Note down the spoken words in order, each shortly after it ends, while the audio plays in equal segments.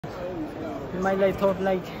my life thought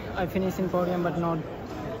like I finished in podium, but not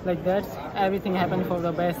like that. Everything happened for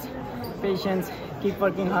the best. Patience, keep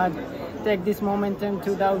working hard, take this momentum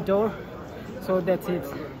to the outdoor. So that's it.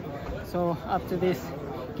 So after this,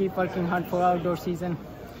 keep working hard for outdoor season.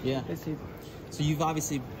 Yeah. That's it. So you've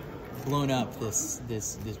obviously blown up this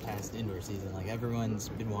past indoor season. Like, everyone's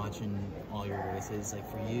been watching all your races. Like,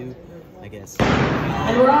 for you, I guess,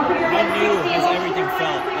 how new has everything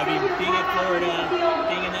felt? I mean, being at Florida,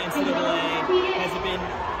 being in the NCAA, has it been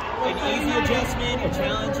an easy adjustment or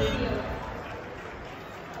challenging?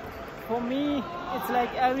 For me, it's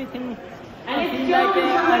like everything. I feel like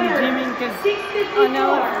I'm dreaming because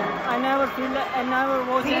I never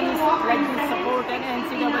was any like this support and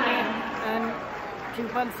NCAA and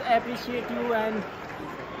people appreciate you and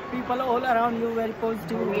people all around you very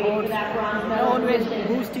positive words. They always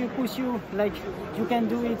boost you, push you, like you can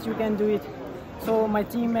do it, you can do it. So my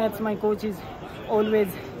teammates, my coaches, always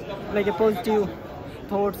like a positive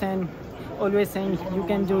thoughts and always saying you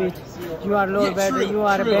can do it. You are low better, you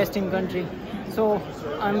are best in country. So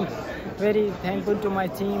I'm very thankful to my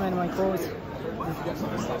team and my coach.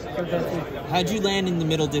 So that's it. How'd you land in the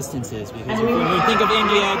middle distances? Because when you think of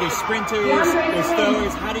India, there's sprinters, there's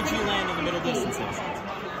throwers. How did you land in the middle distances?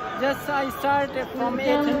 Just I started from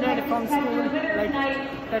 800 from school. Like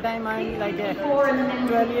that time I'm like a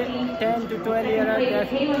 10 to 12 year old.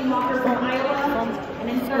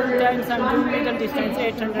 From school times I'm doing middle distance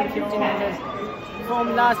 800, 1500.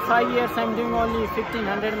 From last 5 years I'm doing only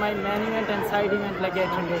 1500 my main event and side event like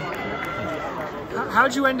 800.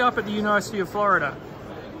 How'd you end up at the University of Florida?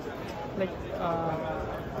 Like how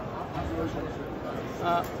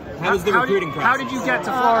was the recruiting process? How did you get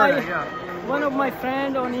to Florida? One of my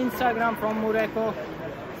friend on Instagram from Morocco,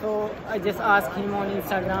 so I just asked him on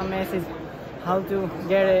Instagram message how to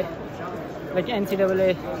get a like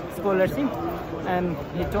NCAA scholarship, and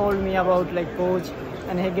he told me about like coach,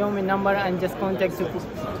 and he gave me number and just contacted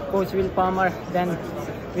Coach Will Palmer. Then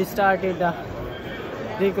we started the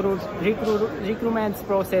recruitment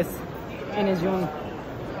process in June.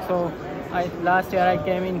 So last year I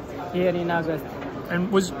came in here in August.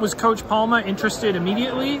 And was Coach Palmer interested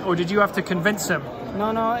immediately, or did you have to convince him?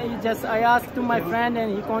 No, I asked to my friend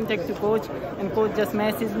and he contacted coach, and coach just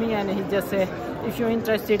messaged me and he just said, if you're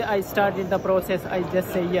interested, I started the process. I just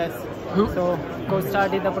say yes. So coach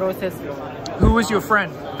started the process. Who was your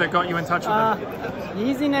friend that got you in touch with him?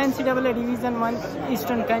 He's in NCAA Division 1,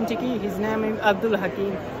 Eastern Kentucky. His name is Abdul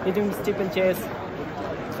Hakim. He's doing steeplechase.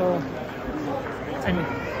 So. And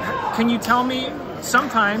can you tell me,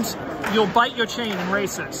 sometimes you'll bite your chain in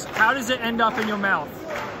races. How does it end up in your mouth?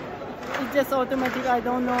 It's just automatic. I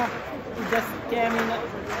don't know. It just came in a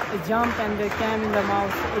jump and it came in the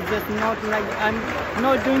mouth. It's just not like I'm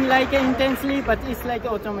not doing like intensely, but it's like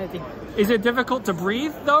automatic. Is it difficult to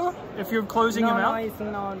breathe though if you're closing your mouth? No, it's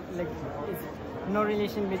not like it's no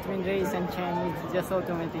relation between race and chain. It's just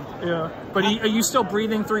automatic. Yeah, but are you still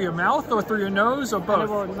breathing through your mouth or through your nose or both?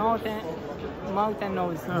 Mouth and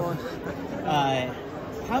nose. Both.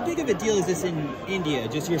 How big of a deal is this in India,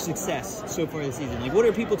 just your success so far this season? Like, what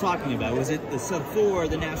are people talking about? Was it the sub-4,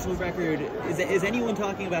 the national record? Is anyone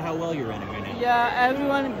talking about how well you're running right now? Yeah,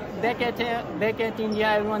 everyone back at India,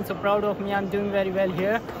 everyone's so proud of me. I'm doing very well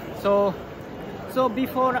here. So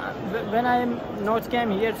before, when I not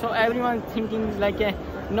came here, so everyone thinking like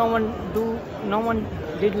no one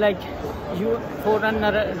did like for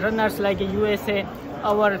runners like a USA.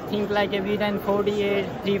 Our think like we ran 48,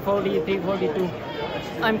 340, 342.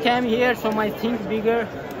 I came here, so my think bigger.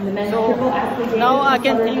 So now I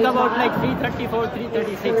can think about like 334,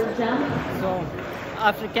 336. So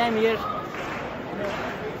after came here,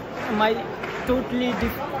 my totally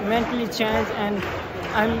mentally changed, and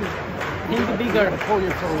I'm think bigger.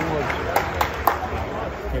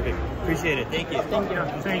 Perfect. Appreciate it. Thank you. Thank you.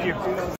 Thank you.